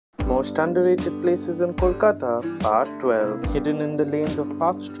Most underrated places in Kolkata, Part 12. Hidden in the lanes of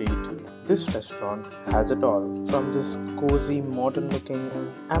Park Street, this restaurant has it all. From this cozy, modern looking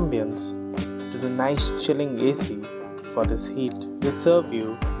ambience to the nice chilling AC for this heat. They serve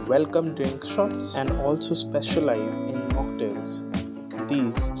you welcome drink shots and also specialize in mocktails.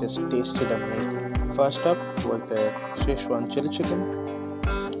 These just tasted amazing. First up was their Szechuan chili chicken,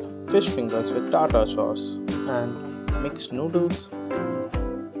 fish fingers with tartar sauce, and mixed noodles,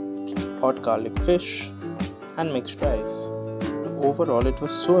 hot garlic fish, and mixed rice. Overall, it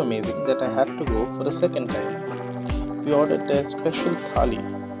was so amazing that I had to go for the second time. We ordered their special thali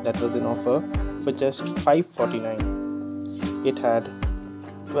that was in offer for just $5.49. It had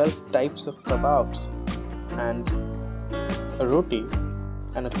 12 types of kebabs and a roti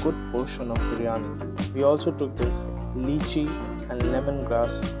and a good portion of biryani. We also took this lychee and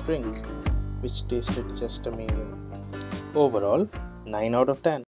lemongrass drink which tasted just amazing. Overall, 9 out of 10.